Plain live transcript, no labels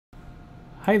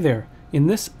Hi there. In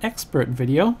this expert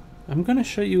video, I'm going to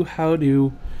show you how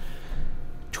to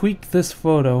tweak this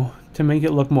photo to make it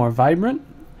look more vibrant,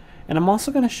 and I'm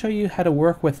also going to show you how to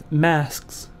work with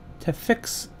masks to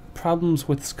fix problems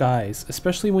with skies,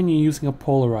 especially when you're using a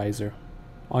polarizer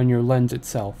on your lens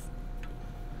itself.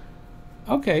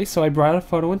 Okay, so I brought a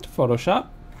photo into Photoshop.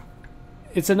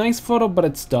 It's a nice photo, but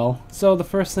it's dull. So the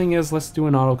first thing is, let's do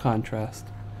an auto contrast.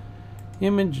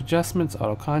 Image adjustments,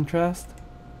 auto contrast.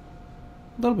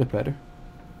 A little bit better.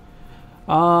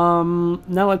 Now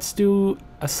let's do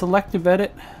a selective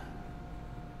edit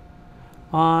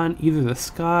on either the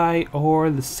sky or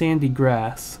the sandy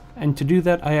grass. And to do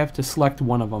that, I have to select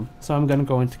one of them. So I'm going to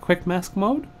go into quick mask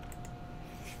mode.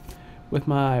 With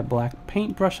my black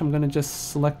paintbrush, I'm going to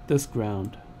just select this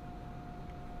ground.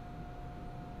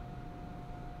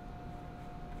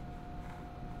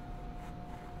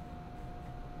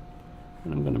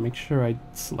 And I'm going to make sure I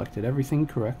selected everything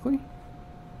correctly.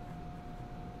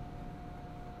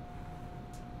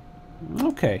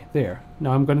 Okay, there.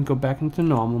 Now I'm going to go back into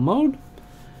normal mode.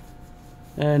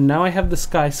 And now I have the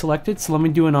sky selected, so let me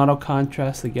do an auto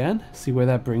contrast again, see where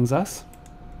that brings us.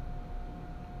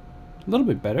 A little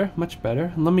bit better, much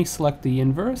better. And let me select the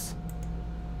inverse.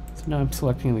 So now I'm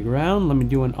selecting the ground. Let me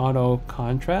do an auto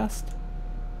contrast.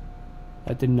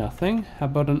 That did nothing. How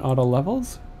about an auto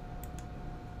levels?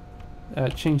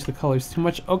 Change the colors too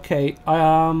much. Okay,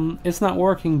 it's not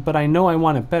working, but I know I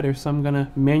want it better, so I'm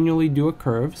gonna manually do a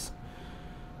curves.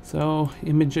 So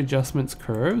image adjustments,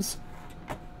 curves.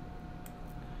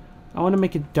 I want to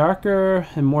make it darker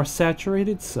and more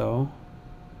saturated, so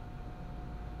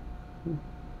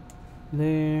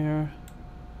there.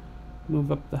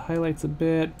 Move up the highlights a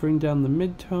bit, bring down the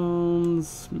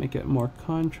midtones, make it more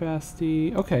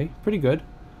contrasty. Okay, pretty good.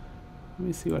 Let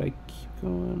me see what I keep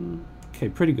going. Okay,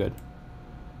 pretty good.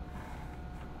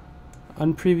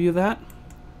 Unpreview that.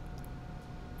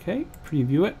 Okay,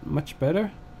 preview it, much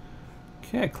better.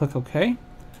 Okay, I click OK.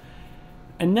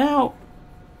 And now,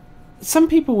 some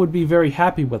people would be very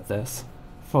happy with this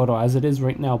photo as it is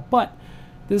right now, but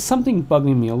there's something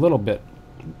bugging me a little bit.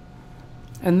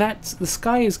 And that's the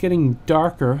sky is getting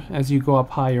darker as you go up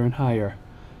higher and higher.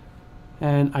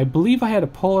 And I believe I had a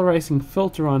polarizing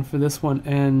filter on for this one,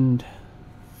 and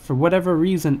for whatever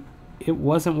reason, it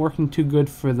wasn't working too good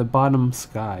for the bottom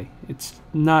sky. It's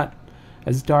not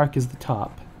as dark as the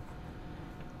top.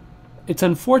 It's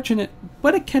unfortunate,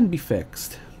 but it can be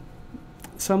fixed.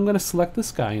 So I'm going to select the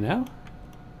sky now.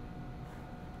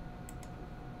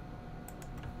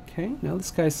 Okay, now the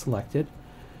sky is selected.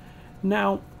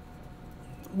 Now,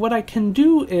 what I can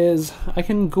do is I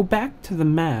can go back to the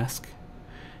mask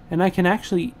and I can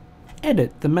actually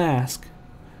edit the mask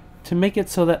to make it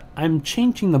so that I'm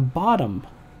changing the bottom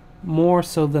more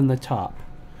so than the top.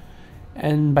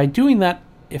 And by doing that,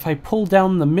 if I pull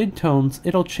down the midtones,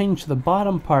 it'll change the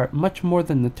bottom part much more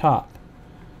than the top.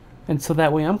 And so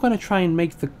that way I'm going to try and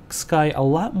make the sky a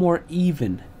lot more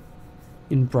even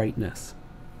in brightness.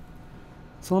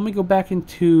 So let me go back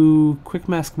into quick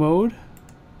mask mode.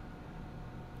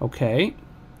 Okay,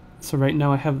 so right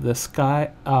now I have the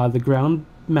sky, the ground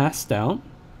masked out.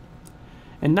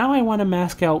 And now I want to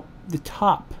mask out the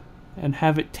top and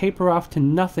have it taper off to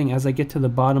nothing as I get to the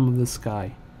bottom of the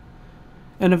sky.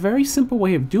 And a very simple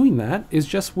way of doing that is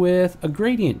just with a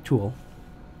gradient tool.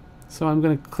 So I'm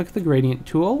going to click the gradient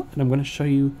tool and I'm going to show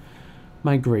you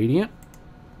my gradient.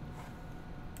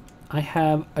 I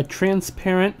have a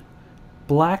transparent,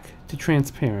 black to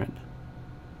transparent.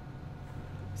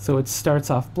 So it starts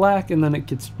off black and then it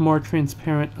gets more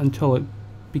transparent until it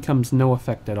becomes no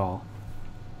effect at all.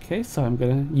 Okay, so I'm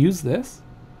going to use this.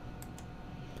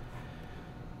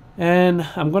 And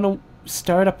I'm going to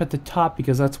start up at the top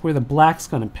because that's where the black's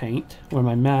going to paint, where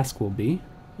my mask will be.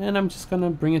 And I'm just going to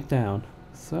bring it down.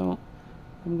 So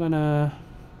I'm going to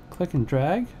click and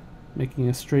drag, making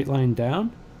a straight line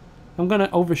down. I'm going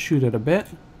to overshoot it a bit.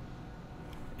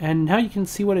 And now you can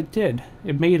see what it did.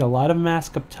 It made a lot of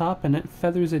mask up top and it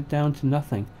feathers it down to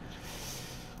nothing.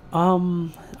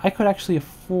 I could actually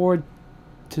afford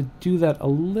to do that a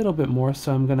little bit more,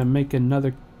 so I'm going to make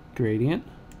another gradient.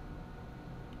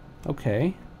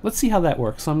 Okay, let's see how that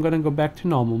works. So I'm going to go back to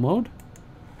normal mode.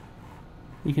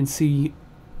 You can see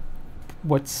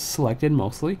what's selected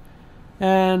mostly.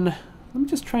 And let me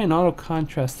just try an auto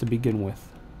contrast to begin with.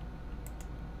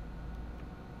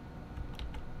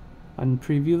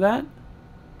 Unpreview that.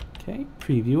 Okay,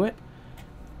 preview it.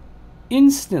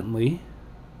 Instantly,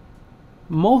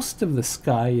 most of the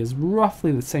sky is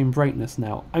roughly the same brightness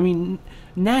now. I mean,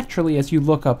 naturally as you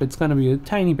look up, it's going to be a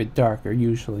tiny bit darker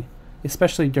usually,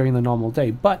 especially during the normal day.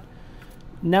 But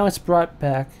now it's brought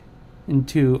back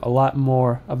into a lot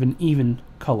more of an even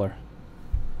color.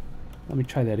 Let me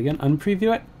try that again.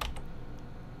 Unpreview it.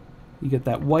 You get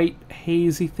that white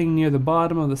hazy thing near the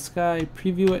bottom of the sky.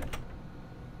 Preview it.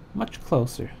 Much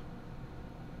closer.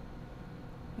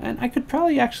 And I could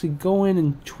probably actually go in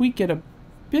and tweak it a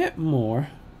bit more.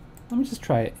 Let me just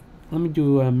try it. Let me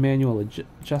do a manual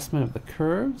adjustment of the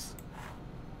curves.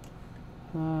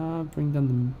 Bring down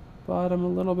the bottom a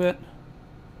little bit.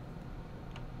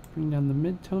 Bring down the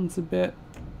midtones a bit.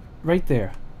 Right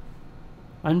there.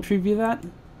 Unpreview that.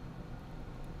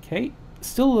 Okay.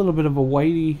 Still a little bit of a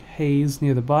whitey haze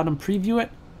near the bottom. Preview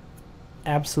it.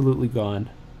 Absolutely gone.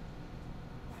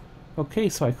 Okay,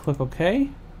 so I click OK.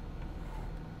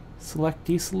 Select,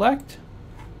 deselect.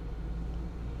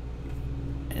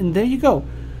 And there you go.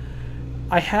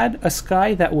 I had a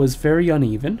sky that was very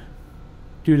uneven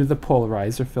due to the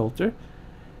polarizer filter.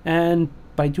 And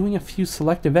by doing a few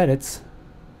selective edits,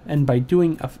 and by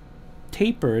doing a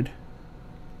tapered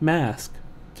mask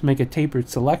to make a tapered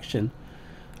selection,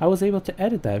 I was able to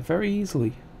edit that very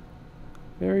easily.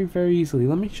 Very, very easily.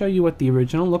 Let me show you what the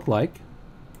original looked like.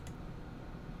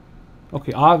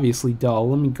 Okay, obviously dull.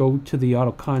 Let me go to the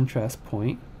auto contrast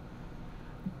point.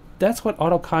 That's what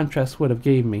auto contrast would have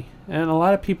gave me. And a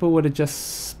lot of people would have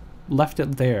just left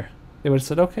it there. They would have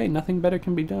said, okay, nothing better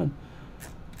can be done.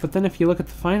 But then if you look at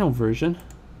the final version,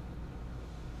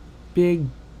 big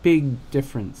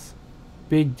difference.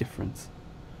 Big difference.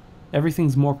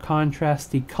 Everything's more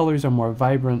contrasty, colors are more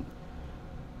vibrant.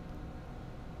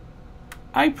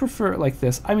 I prefer it like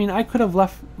this. I mean, I could have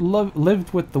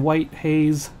lived with the white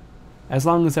haze as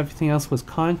long as everything else was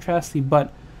contrasty,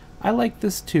 but I like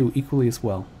this too equally as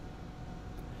well.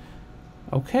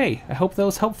 Okay, I hope that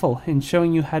was helpful in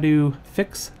showing you how to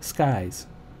fix skies.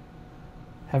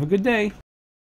 Have a good day.